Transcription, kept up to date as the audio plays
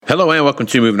Hello and welcome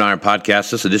to Moving Iron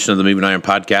Podcast. This edition of the Moving Iron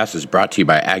Podcast is brought to you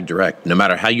by Ag Direct. No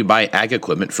matter how you buy ag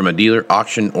equipment from a dealer,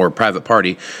 auction, or private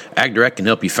party, Ag Direct can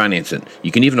help you finance it.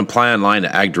 You can even apply online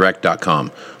at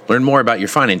agdirect.com. Learn more about your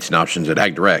financing options at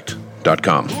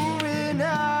agdirect.com. Moving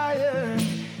higher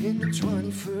in the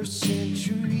 21st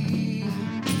century.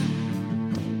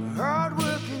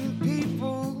 Hard-working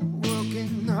people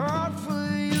working hard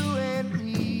for you and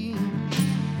me.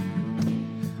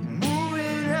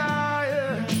 Moving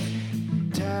higher,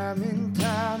 time and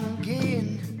time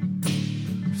again.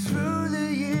 Through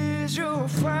the years you'll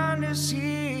find us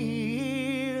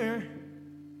here.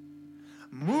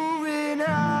 Moving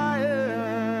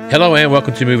higher. Hello and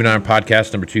welcome to Moving Iron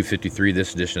Podcast number 253.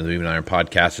 This edition of the Moving Iron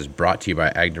Podcast is brought to you by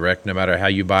Ag Direct. No matter how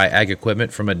you buy ag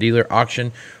equipment from a dealer,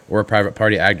 auction, or a private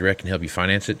party, Ag Direct can help you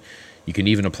finance it. You can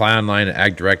even apply online at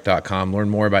agdirect.com. Learn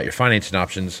more about your financing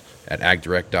options at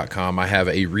agdirect.com. I have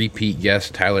a repeat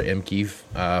guest, Tyler Ehmke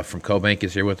from CoBank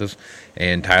is here with us,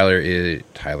 and Tanner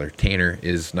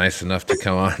is nice enough to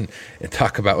come on and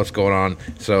talk about what's going on.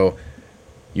 So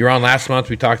you were on last month.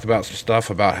 We talked about some stuff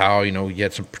about how, you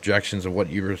had some projections of what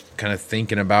you were kind of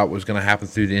thinking about was going to happen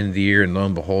through the end of the year, and lo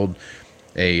and behold,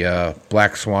 a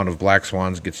black swan of black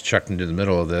swans gets chucked into the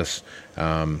middle of this,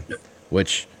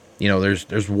 which,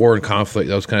 there's war and conflict,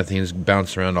 those kind of things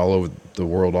bounce around all over the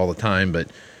world all the time. But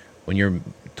when you're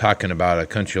talking about a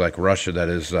country like Russia that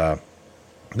is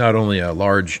not only a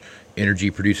large energy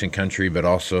producing country, but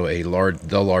also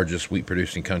the largest wheat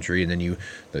producing country, and then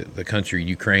the country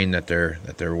Ukraine that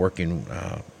they're working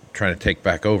trying to take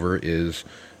back over is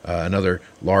another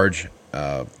large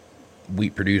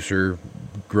wheat producer,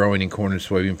 growing in corn and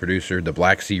soybean producer. The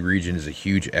Black Sea region is a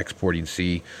huge exporting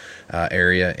sea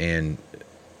area, and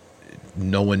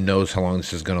no one knows how long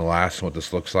this is going to last and what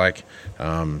this looks like.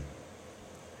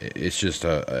 It's just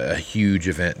a huge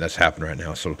event that's happening right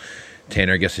now. So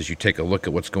Tanner, I guess as you take a look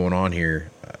at what's going on here,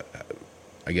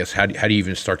 I guess how do you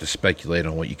even start to speculate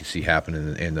on what you can see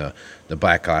happening and the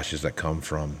backlashes that come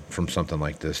from something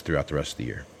like this throughout the rest of the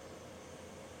year?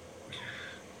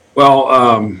 Well,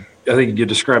 I think you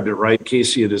described it right,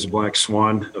 Casey. It is a black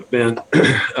swan event.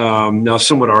 Now,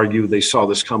 some would argue they saw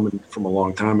this coming from a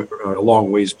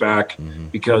long ways back,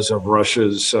 because of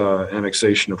Russia's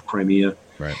annexation of Crimea.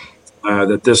 Right.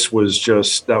 That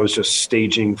was just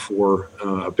staging for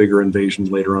a bigger invasion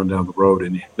later on down the road,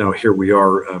 and now here we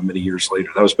are many years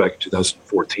later. That was back in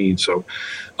 2014. So,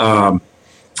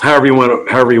 however you want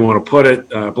to put it,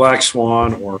 black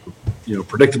swan or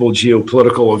predictable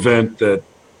geopolitical event that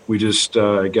we just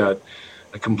got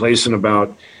complacent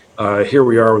about. Here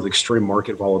we are with extreme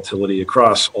market volatility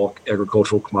across all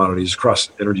agricultural commodities,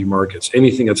 across energy markets.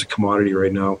 Anything that's a commodity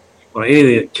right now. Well,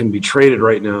 anything that can be traded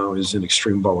right now is in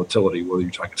extreme volatility, whether you're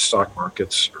talking stock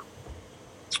markets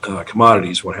or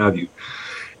commodities, what have you.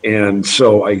 And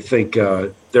so I think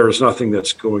there is nothing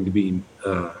that's going to be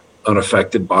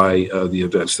unaffected by the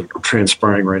events that are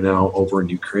transpiring right now over in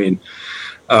Ukraine.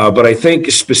 But I think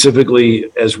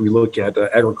specifically as we look at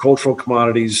agricultural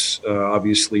commodities,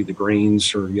 obviously the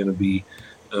grains are going to be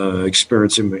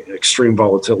experiencing extreme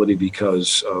volatility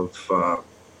because of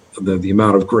the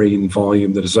amount of grain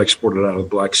volume that is exported out of the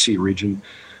Black Sea region.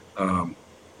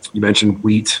 You mentioned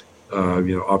wheat.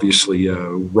 Obviously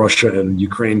Russia and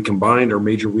Ukraine combined are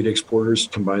major wheat exporters.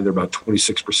 Combined, they're about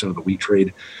 26% of the wheat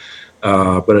trade.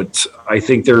 But I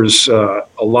think there's a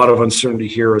lot of uncertainty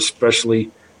here,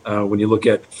 especially when you look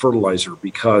at fertilizer,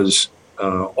 because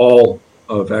all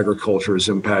of agriculture is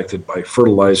impacted by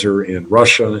fertilizer, and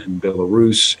Russia and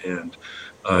Belarus and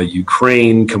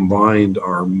Ukraine combined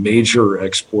are major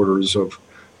exporters of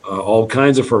all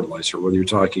kinds of fertilizer, whether you're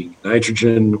talking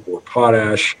nitrogen or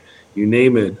potash, you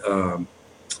name it.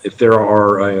 If there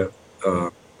are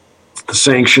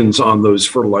sanctions on those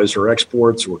fertilizer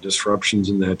exports or disruptions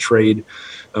in that trade,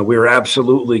 we are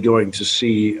absolutely going to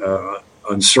see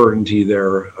uncertainty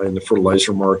there in the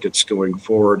fertilizer markets going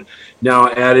forward.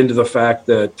 Now, add into the fact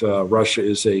that Russia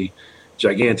is a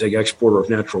gigantic exporter of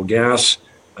natural gas.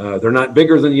 They're not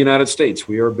bigger than the United States.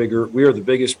 We are bigger. We are the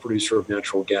biggest producer of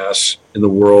natural gas in the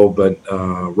world, but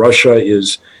Russia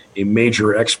is a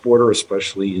major exporter,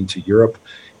 especially into Europe.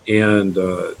 And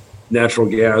natural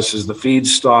gas is the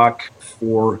feedstock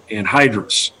for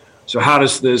anhydrous. So how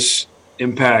does this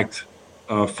impact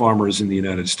farmers in the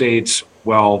United States?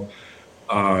 Well,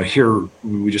 here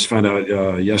we just found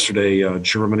out yesterday,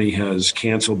 Germany has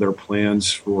canceled their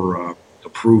plans for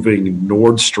approving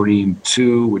Nord Stream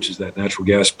 2, which is that natural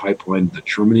gas pipeline to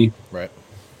Germany. Right.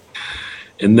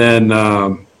 And then,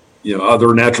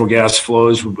 other natural gas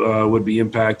flows would be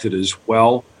impacted as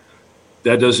well.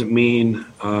 That doesn't mean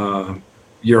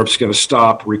Europe's going to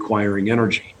stop requiring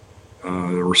energy.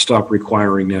 or stop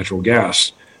requiring natural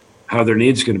gas, how their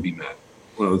needs going to be met?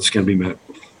 Well, it's going to be met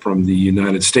from the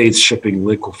United States shipping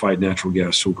liquefied natural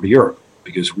gas over to Europe,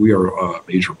 because we are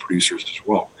major producers as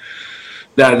well.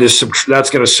 That's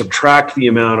going to subtract the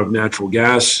amount of natural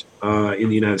gas in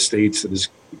the United States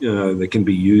that can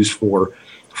be used for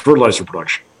fertilizer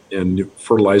production. And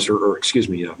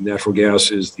natural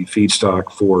gas is the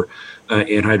feedstock for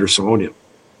anhydrous ammonia.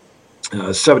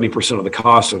 70% of the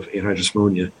cost of anhydrous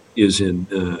ammonia is in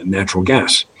natural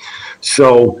gas.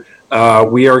 So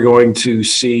we are going to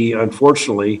see,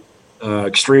 unfortunately,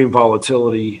 extreme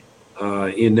volatility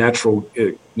in natural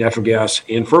gas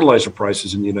and fertilizer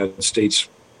prices in the United States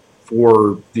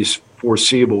for this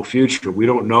foreseeable future. We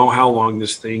don't know how long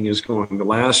this thing is going to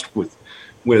last with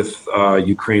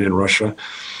Ukraine and Russia.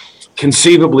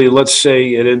 Conceivably, let's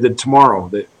say it ended tomorrow,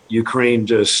 that Ukraine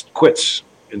just quits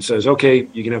and says, okay,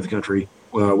 you can have the country.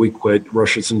 We quit.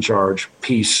 Russia's in charge.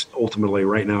 Peace, ultimately,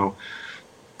 right now.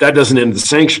 That doesn't end the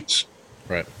sanctions.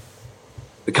 Right.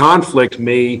 The conflict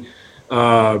may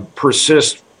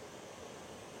persist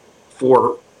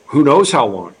for who knows how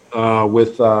long,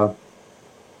 with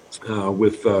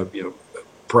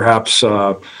perhaps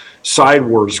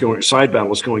side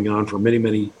battles going on for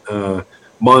many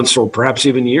months, or perhaps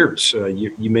even years.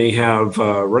 You may have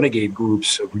renegade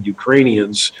groups of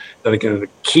Ukrainians that are going to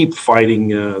keep fighting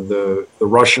the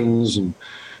Russians and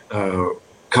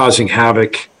causing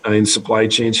havoc in supply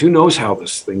chains. Who knows how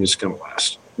this thing is going to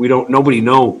last? Nobody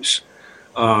knows.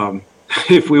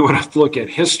 If we want to look at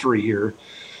history here,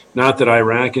 not that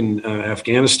Iraq and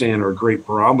Afghanistan are great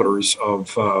barometers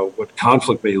of what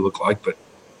conflict may look like, but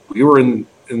we were in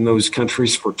those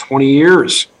countries for 20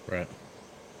 years. Right.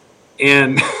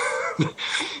 And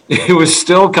it was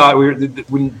still caught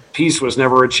when peace was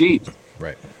never achieved.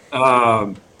 Right.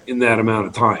 In that amount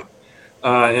of time.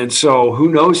 And so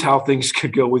who knows how things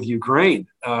could go with Ukraine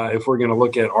if we're going to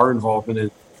look at our involvement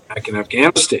in Iraq and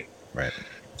Afghanistan. Right.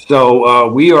 So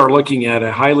we are looking at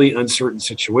a highly uncertain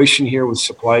situation here with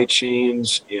supply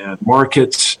chains and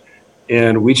markets,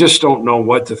 and we just don't know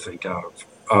what to think out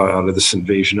of this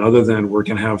invasion, other than we're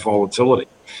going to have volatility.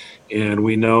 And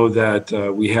we know that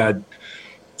we had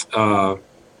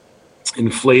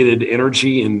inflated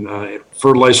energy and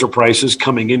fertilizer prices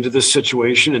coming into this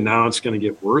situation, and now it's going to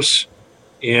get worse.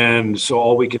 And so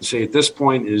all we can say at this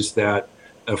point is that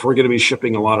if we're going to be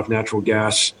shipping a lot of natural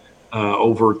gas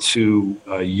over to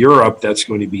Europe, that's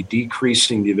going to be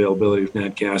decreasing the availability of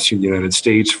nat gas in the United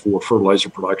States for fertilizer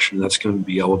production. That's going to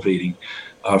be elevating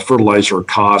fertilizer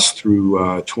costs through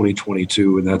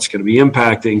 2022, and that's going to be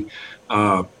impacting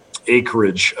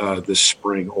acreage this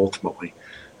spring ultimately.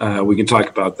 We can talk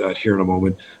about that here in a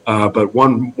moment. But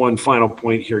one final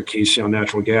point here, Casey, on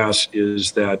natural gas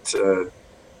is that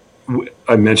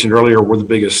I mentioned earlier, we're the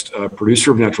biggest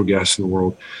producer of natural gas in the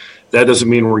world. That doesn't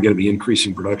mean we're going to be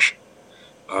increasing production.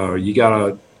 You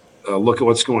got to look at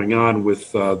what's going on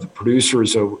with the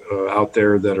producers out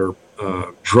there that are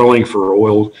drilling for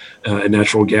oil and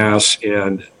natural gas,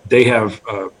 and they have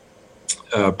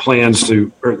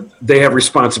they have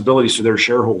responsibilities to their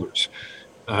shareholders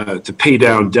to pay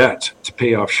down debt, to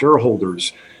pay off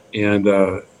shareholders, and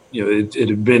it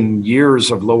had been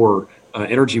years of lower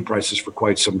energy prices for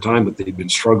quite some time that they've been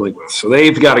struggling with. So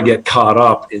they've got to get caught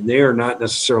up, and they're not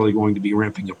necessarily going to be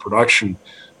ramping up production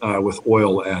with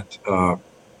oil at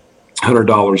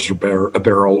 $100 a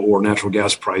barrel, or natural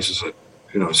gas prices at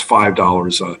it's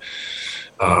 $5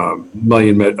 a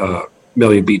million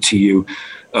BTU.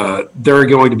 They're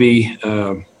going to be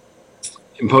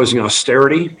imposing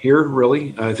austerity here.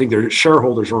 Really, I think their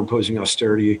shareholders are imposing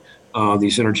austerity on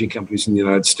these energy companies in the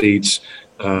United States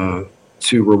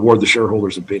to reward the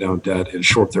shareholders and pay down debt and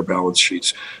short their balance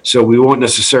sheets. So we won't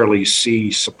necessarily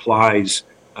see supplies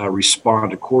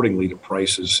respond accordingly to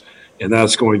prices, and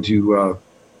that's going to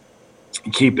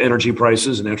keep energy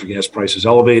prices and natural gas prices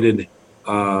elevated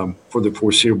for the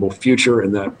foreseeable future,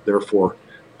 and that therefore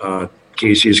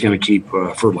Casey is going to keep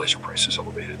fertilizer prices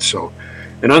elevated. So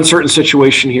an uncertain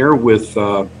situation here with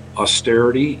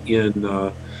austerity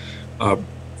in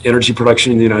energy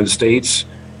production in the United States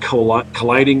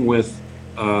colliding with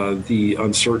the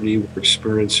uncertainty we're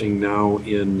experiencing now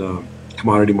in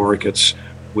commodity markets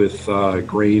with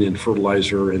grain and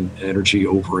fertilizer and energy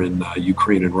over in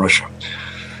Ukraine and Russia.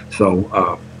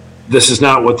 So this is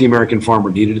not what the American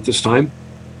farmer needed at this time.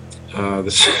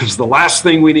 This is the last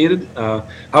thing we needed.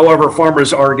 However,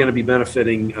 farmers are going to be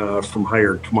benefiting from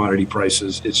higher commodity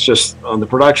prices. It's just on the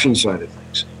production side of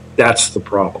things. That's the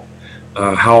problem.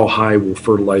 How high will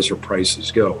fertilizer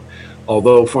prices go?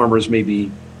 Although farmers may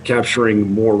be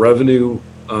capturing more revenue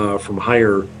from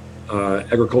higher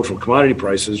agricultural commodity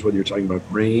prices, whether you're talking about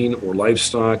grain or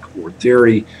livestock or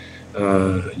dairy,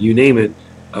 you name it,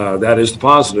 that is the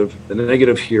positive. The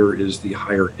negative here is the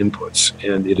higher inputs,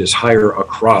 and it is higher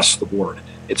across the board.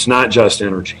 It's not just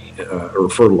energy or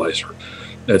fertilizer.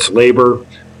 It's labor.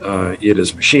 It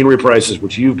is machinery prices,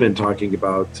 which you've been talking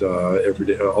about every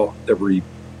day, every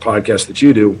podcast that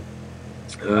you do.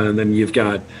 And then you've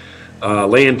got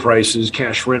land prices,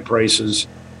 cash rent prices.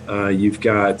 You've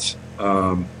got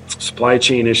supply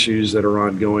chain issues that are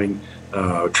ongoing.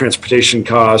 Transportation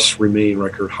costs remain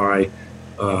record high.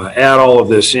 Add all of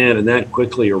this in, and that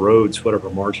quickly erodes whatever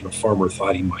margin a farmer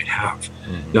thought he might have.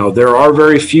 Mm-hmm. Now, there are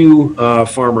very few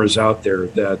farmers out there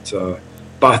that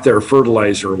bought their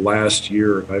fertilizer last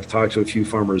year. I've talked to a few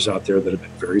farmers out there that have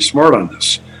been very smart on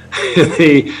this.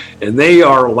 and they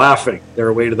are laughing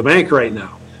their way to the bank right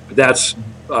now. But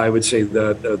I would say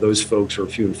that those folks are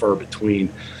few and far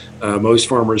between. Most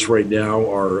farmers right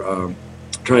now are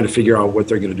trying to figure out what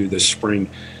they're going to do this spring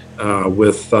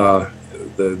with the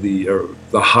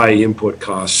high input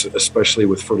costs, especially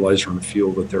with fertilizer and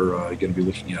fuel that they're going to be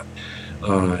looking at,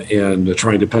 and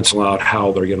trying to pencil out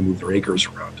how they're going to move their acres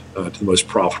around to the most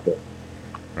profitable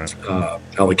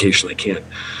allocation they can.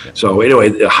 Yeah. So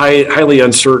anyway, a highly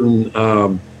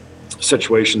uncertain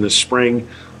situation this spring.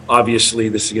 Obviously,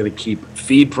 this is going to keep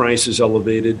feed prices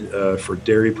elevated for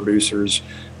dairy producers,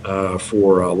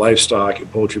 for livestock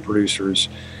and poultry producers,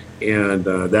 and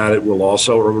that it will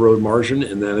also erode margin,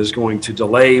 and that is going to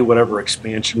delay whatever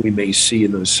expansion we may see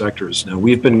in those sectors. Now,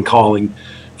 we've been calling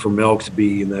for milk to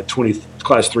be in that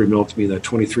class 3 milk to be in that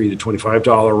 $23 to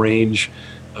 $25 range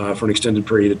for an extended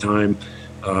period of time.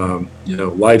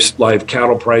 Live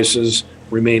cattle prices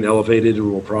remain elevated and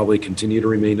will probably continue to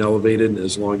remain elevated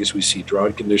as long as we see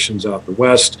drought conditions out in the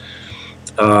west,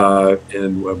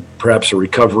 and perhaps a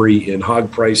recovery in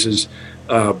hog prices.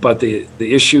 But the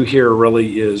issue here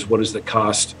really is, what is the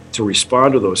cost to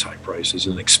respond to those high prices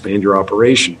and expand your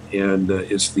operation? And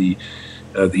it's the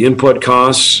input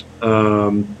costs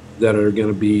that are going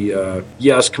to be,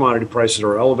 yes, commodity prices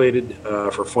are elevated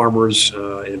for farmers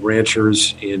and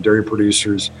ranchers and dairy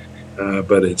producers,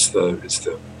 but it's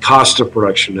the cost of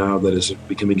production now that is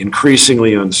becoming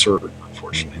increasingly uncertain,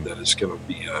 unfortunately, that is going to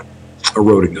be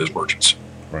eroding those margins.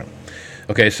 Right.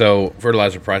 Okay, so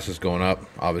fertilizer prices going up,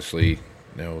 obviously.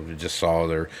 We just saw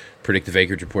their predictive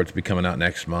acreage reports be coming out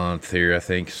next month here, I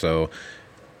think. So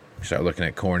we start looking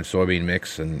at corn, soybean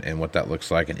mix and what that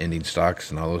looks like, and ending stocks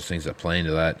and all those things that play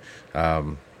into that.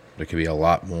 There could be a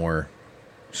lot more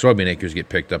soybean acres get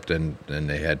picked up than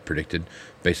they had predicted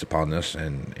based upon this,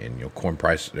 and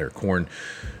corn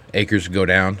acres go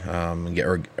down,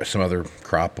 or some other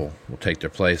crop will take their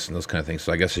place and those kind of things.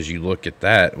 So I guess as you look at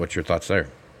that, what's your thoughts there?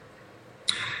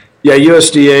 Yeah,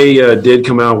 USDA did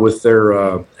come out with their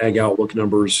ag outlook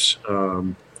numbers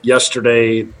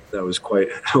yesterday. That was quite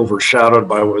overshadowed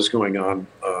by what was going on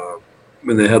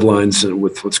in the headlines and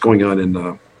with what's going on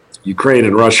in Ukraine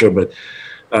and Russia. But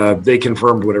they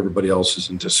confirmed what everybody else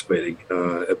is anticipating,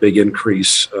 a big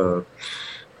increase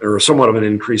or somewhat of an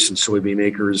increase in soybean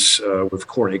acres with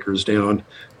corn acres down.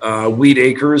 Wheat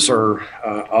acres are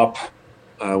up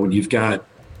when you've got,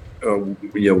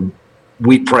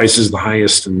 wheat prices the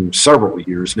highest in several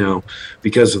years now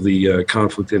because of the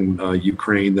conflict in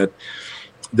Ukraine.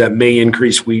 That may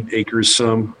increase wheat acres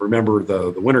some. Remember,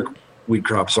 the winter wheat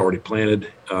crop's already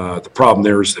planted. The problem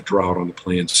there is the drought on the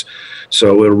plants.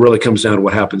 So it really comes down to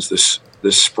what happens this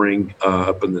spring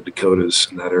up in the Dakotas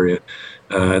in that area,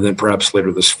 and then perhaps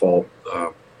later this fall.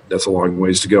 That's a long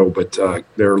ways to go, but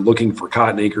they're looking for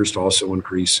cotton acres to also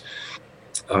increase,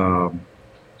 and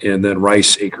then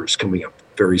rice acres coming up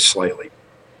very slightly.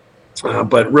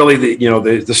 But really,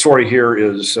 the story here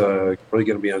is really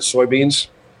going to be on soybeans.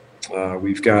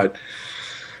 We've got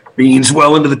beans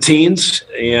well into the teens,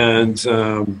 and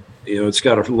it's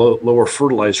got a lower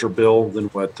fertilizer bill than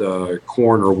what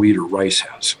corn or wheat or rice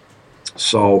has.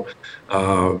 So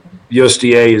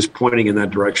USDA is pointing in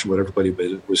that direction, what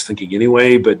everybody was thinking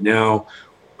anyway. But now,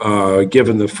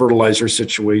 given the fertilizer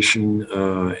situation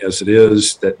as it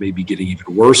is, that may be getting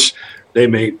even worse. That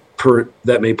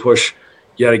may push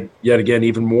yet again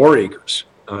even more acres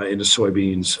into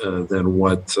soybeans than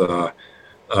what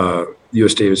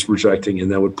USDA is projecting,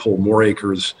 and that would pull more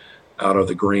acres out of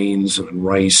the grains and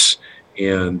rice,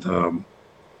 and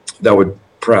that would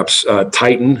perhaps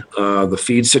tighten the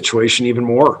feed situation even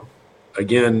more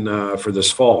again for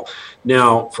this fall.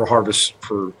 Now, for harvest,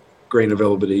 for grain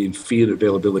availability and feed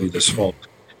availability this fall.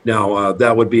 Now,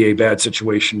 that would be a bad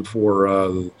situation for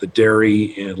the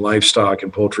dairy and livestock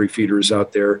and poultry feeders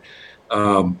out there.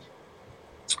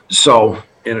 So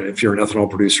and if you're an ethanol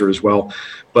producer as well.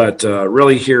 But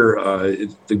really here,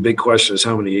 the big question is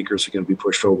how many acres are going to be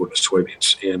pushed over to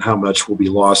soybeans and how much will be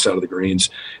lost out of the grains.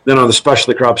 Then on the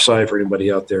specialty crop side, for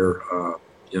anybody out there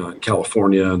in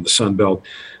California and the Sun Belt,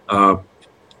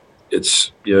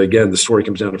 it's, again, the story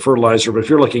comes down to fertilizer. But if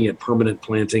you're looking at permanent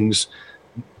plantings,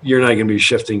 you're not going to be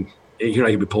shifting. You're not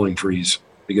going to be pulling trees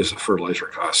because of fertilizer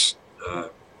costs.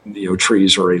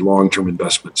 Trees are a long-term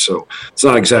investment. So it's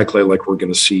not exactly like we're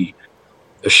going to see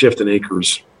a shift in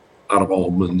acres out of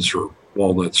almonds or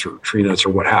walnuts or tree nuts or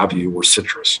what have you, or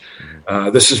citrus.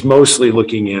 This is mostly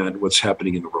looking at what's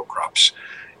happening in the row crops.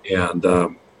 And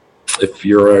if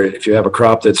you have a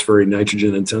crop that's very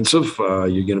nitrogen intensive,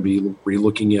 you're going to be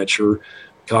relooking at your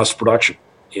cost of production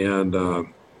and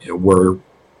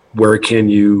where can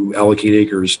you allocate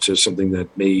acres to something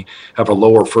that may have a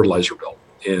lower fertilizer bill.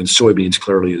 And soybeans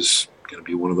clearly is going to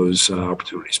be one of those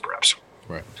opportunities, perhaps.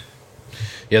 Right.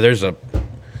 Yeah, there's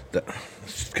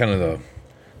kind of the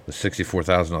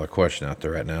 $64,000 question out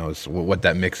there right now is what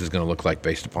that mix is going to look like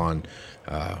based upon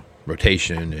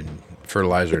rotation and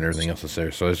fertilizer and everything else that's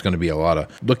there. So there's going to be a lot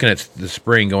of looking at the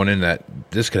spring going in that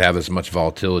this could have as much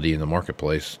volatility in the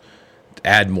marketplace,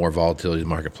 add more volatility to the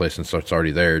marketplace, and so it's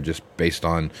already there just based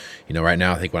on, right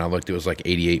now I think when I looked it was like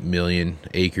 88 million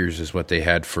acres is what they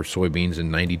had for soybeans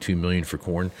and 92 million for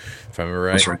corn, if I remember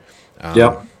right. That's right.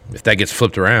 Yeah. If that gets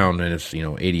flipped around and it's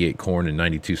 88 corn and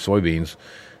 92 soybeans,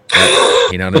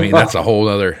 you know what I mean? That's a whole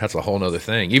other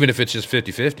thing. Even if it's just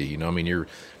 50-50,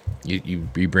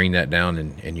 you bring that down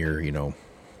and you're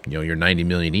you're 90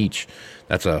 million each.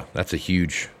 That's a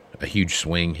huge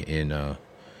swing in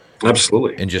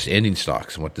absolutely. And just ending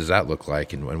stocks. And what does that look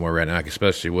like? And where we're at now,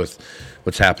 especially with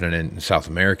what's happening in South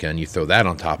America, and you throw that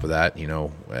on top of that,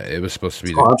 it was supposed to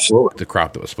be the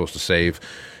crop that was supposed to save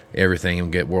everything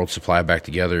and get world supply back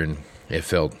together, and it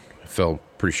fell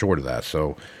pretty short of that.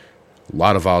 So a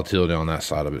lot of volatility on that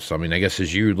side of it. So I guess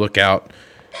as you look out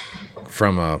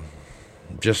from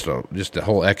just the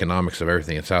whole economics of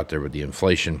everything that's out there with the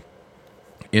inflation,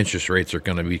 interest rates are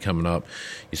going to be coming up.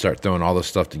 You start throwing all this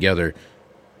stuff together.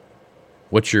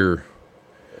 What's your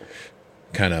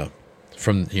kind of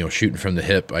from shooting from the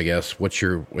hip, I guess? What's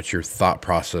your thought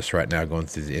process right now going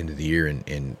through the end of the year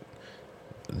and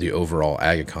the overall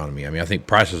ag economy? I think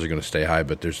prices are going to stay high,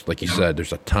 but there's, like you said,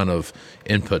 there's a ton of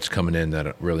inputs coming in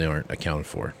that really aren't accounted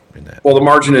for in that. Well, the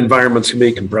margin environment's going to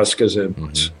be compressed because of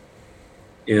inputs.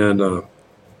 And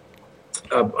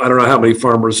I don't know how many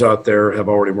farmers out there have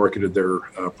already marketed their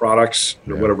products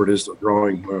or whatever it is they're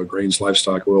growing, grains,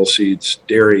 livestock, oil seeds,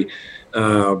 dairy.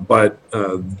 But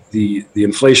the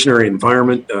inflationary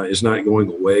environment is not going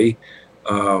away.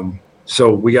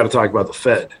 So we got to talk about the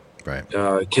Fed. Right.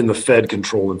 Can the Fed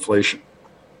control inflation?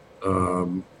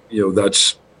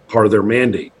 That's part of their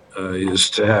mandate is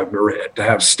to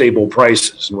have stable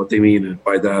prices. And what they mean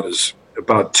by that is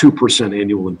about 2%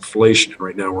 annual inflation. And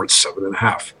right now we're at 7.5%.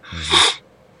 Mm-hmm.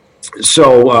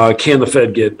 So can the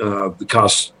Fed get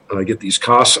get these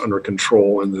costs under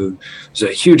control? And there's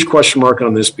a huge question mark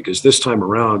on this because this time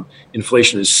around,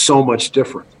 inflation is so much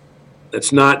different.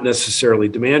 That's not necessarily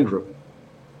demand driven.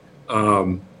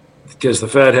 Because the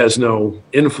Fed has no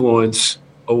influence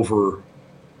over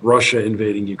Russia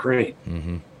invading Ukraine.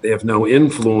 Mm-hmm. They have no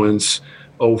influence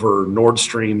over Nord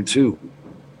Stream 2.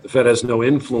 The Fed has no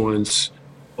influence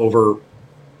over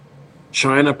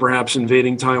China perhaps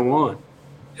invading Taiwan.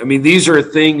 These are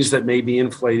things that may be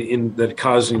that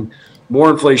causing more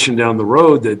inflation down the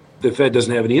road that the Fed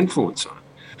doesn't have any influence on.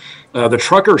 The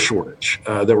trucker shortage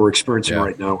that we're experiencing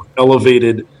right now,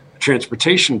 elevated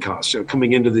transportation costs.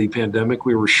 Coming into the pandemic,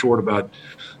 we were short about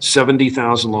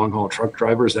 70,000 long-haul truck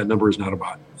drivers. That number is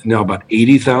now about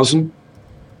 80,000.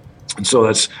 And so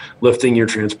that's lifting your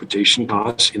transportation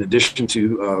costs in addition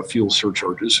to fuel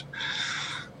surcharges.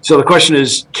 So the question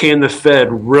is, can the Fed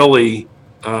really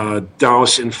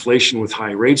douse inflation with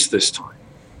high rates this time?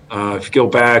 If you go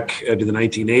back to the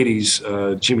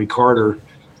 1980s, Jimmy Carter,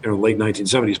 late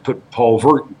 1970s, put Paul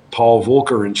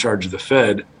Volcker in charge of the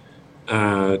Fed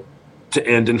to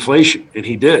end inflation, and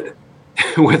he did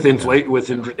with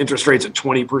interest rates at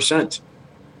 20%,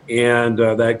 and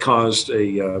that caused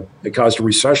a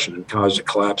recession and caused a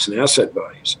collapse in asset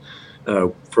values.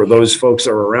 For those folks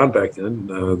that were around back then,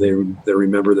 they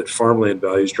remember that farmland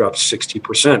values dropped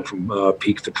 60% from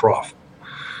peak to trough.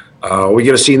 We're going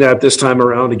to see that this time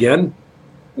around again.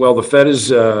 Well, the Fed is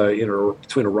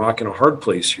between a rock and a hard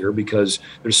place here because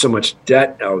there's so much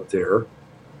debt out there,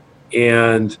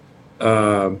 and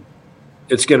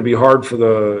it's going to be hard for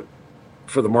the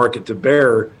market to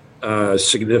bear a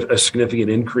significant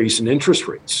increase in interest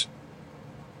rates.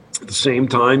 At the same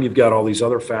time, you've got all these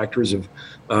other factors of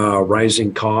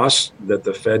rising costs that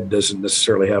the Fed doesn't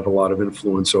necessarily have a lot of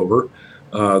influence over.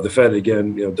 The Fed,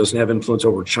 again, doesn't have influence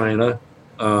over China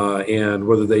and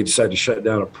whether they decide to shut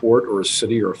down a port or a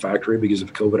city or a factory because of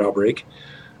a COVID outbreak.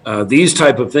 These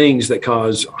type of things that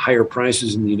cause higher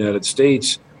prices in the United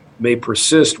States may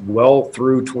persist well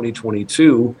through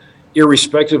 2022,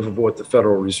 irrespective of what the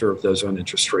Federal Reserve does on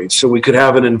interest rates. So we could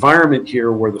have an environment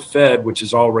here where the Fed, which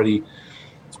has already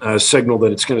signaled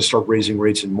that it's going to start raising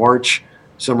rates in March.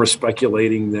 Some are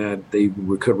speculating that they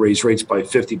could raise rates by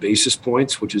 50 basis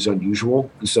points, which is unusual,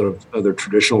 instead of their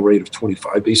traditional rate of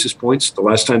 25 basis points. The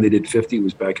last time they did 50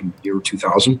 was back in the year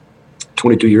 2000,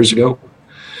 22 years ago.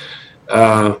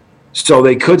 So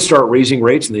they could start raising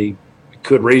rates, and they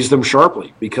could raise them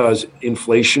sharply because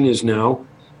inflation is now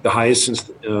the highest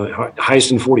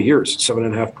in 40 years,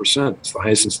 7.5%. It's the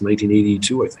highest since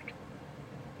 1982, I think.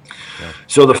 Yeah.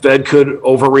 So the Fed could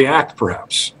overreact,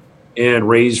 perhaps, and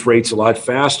raise rates a lot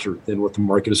faster than what the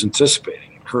market is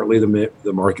anticipating. Currently,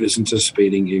 the market is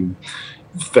anticipating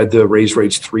a Fed to raise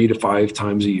rates 3 to 5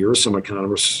 times a year. Some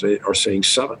economists are saying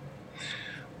 7.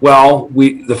 Well,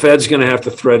 the Fed's going to have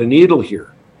to thread a needle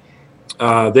here.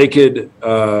 They could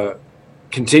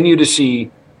continue to see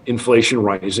inflation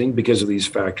rising because of these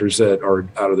factors that are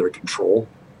out of their control,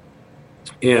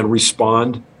 and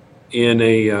respond in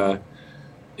an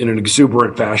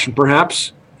exuberant fashion,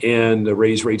 perhaps, and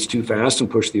raise rates too fast and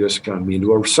push the U.S. economy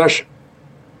into a recession.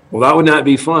 Well, that would not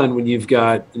be fun when you've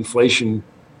got inflation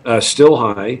still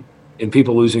high and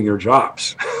people losing their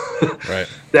jobs. Right.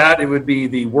 That it would be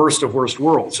the worst of worst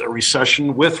worlds, a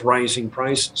recession with rising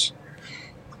prices.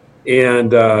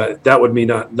 And that would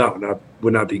mean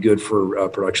would not be good for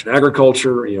production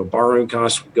agriculture. Borrowing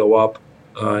costs would go up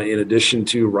in addition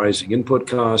to rising input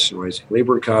costs and rising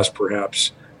labor costs,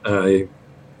 perhaps.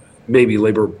 Maybe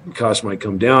labor costs might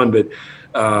come down, but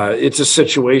it's a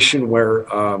situation where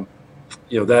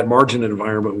that margin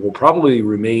environment will probably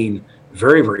remain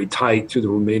very, very tight through the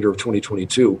remainder of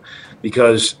 2022,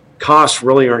 because costs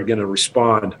really aren't going to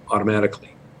respond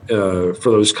automatically for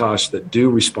those costs that do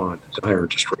respond to higher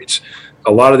interest rates.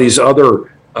 A lot of these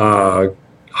other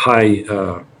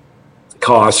high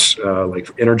costs, like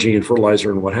energy and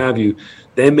fertilizer and what have you,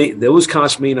 those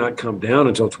costs may not come down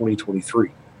until 2023.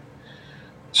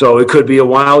 So it could be a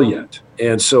while yet.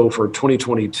 And so for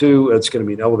 2022, it's going to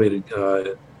be an elevated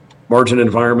margin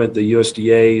environment. The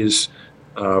USDA is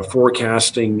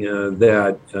forecasting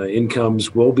that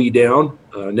incomes will be down.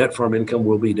 Net farm income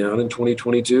will be down in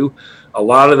 2022. A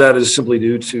lot of that is simply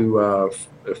due to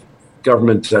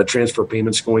government transfer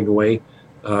payments going away,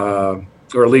 or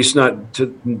at least not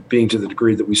being to the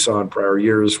degree that we saw in prior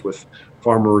years, with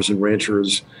farmers and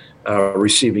ranchers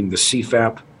receiving the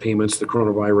CFAP payments, the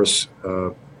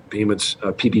coronavirus payments,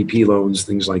 PPP loans,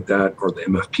 things like that, or the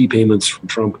MFP payments from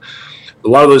Trump. A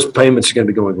lot of those payments are going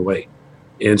to be going away.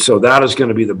 And so that is going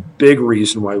to be the big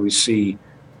reason why we see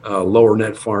lower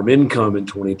net farm income in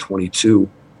 2022.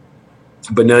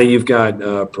 But now you've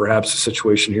got perhaps a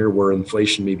situation here where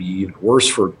inflation may be even worse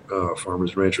for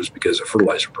farmers and ranchers because of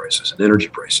fertilizer prices and energy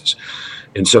prices.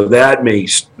 And so that may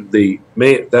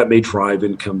drive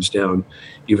incomes down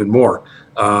even more.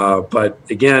 But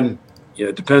again,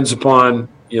 it depends upon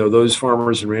those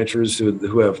farmers and ranchers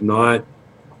who have not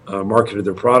marketed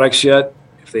their products yet.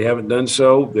 If they haven't done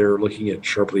so, they're looking at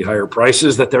sharply higher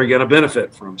prices that they're going to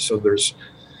benefit from. So there's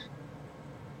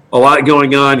a lot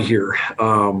going on here.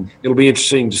 It'll be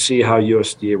interesting to see how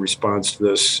USDA responds to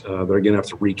this. They're going to have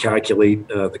to recalculate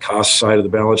the cost side of the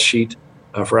balance sheet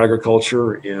for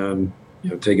agriculture, and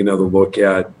take another look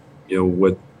at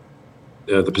what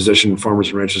the position farmers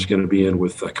and ranchers are going to be in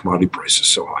with commodity prices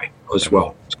so high as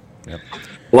well. Yep.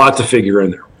 A lot to figure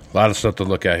in there. A lot of stuff to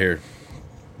look at here,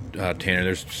 Tanner.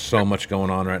 There's so much going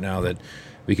on right now that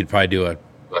we could probably do a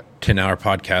 10-hour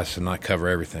podcast and not cover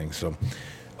everything. So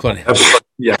plenty.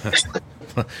 Yeah.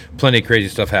 Plenty of crazy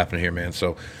stuff happening here, man.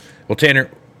 So, well,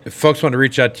 Tanner, if folks want to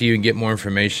reach out to you and get more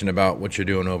information about what you're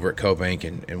doing over at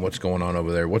CoBank and what's going on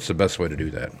over there, what's the best way to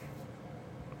do that?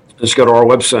 Just go to our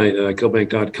website,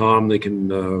 cobank.com. They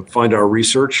can find our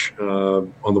research.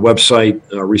 On the website,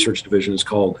 our research division is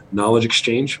called Knowledge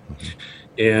Exchange.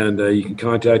 And you can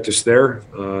contact us there,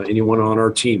 anyone on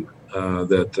our team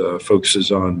that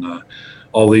focuses on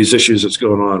all these issues that's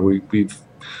going on. We've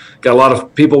got a lot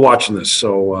of people watching this,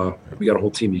 so we got a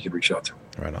whole team you can reach out to.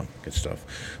 Right on. Good stuff.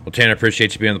 Well, Tanner,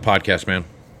 appreciate you being on the podcast, man.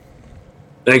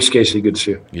 Thanks, Casey. Good to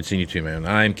see you. Good seeing you too, man.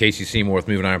 I'm Casey Seymour with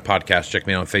Moving Iron Podcast. Check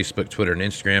me out on Facebook, Twitter, and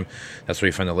Instagram. That's where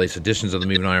you find the latest editions of the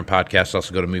Moving Iron Podcast.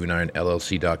 Also go to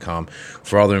movingironllc.com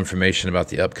for all the information about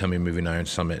the upcoming Moving Iron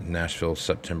Summit in Nashville,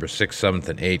 September 6th, 7th,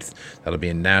 and 8th. That'll be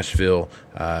in Nashville,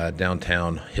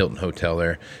 downtown Hilton Hotel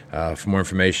there. For more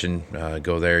information,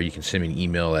 go there. You can send me an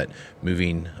email at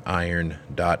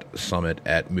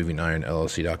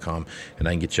movingiron.summit@movingironllc.com, and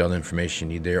I can get you all the information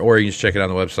you need there. Or you can just check it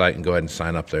out on the website and go ahead and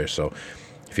sign up there. So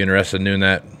if you're interested in doing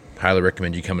that, highly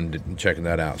recommend you coming and checking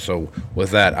that out. So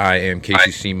with that, I am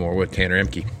Casey Seymour with Tanner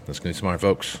Ehmke. Let's get smart,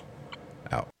 folks.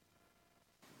 Out.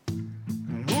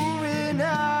 Moving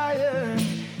iron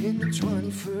in the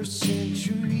 21st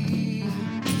century.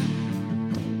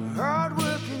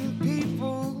 Hardworking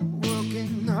people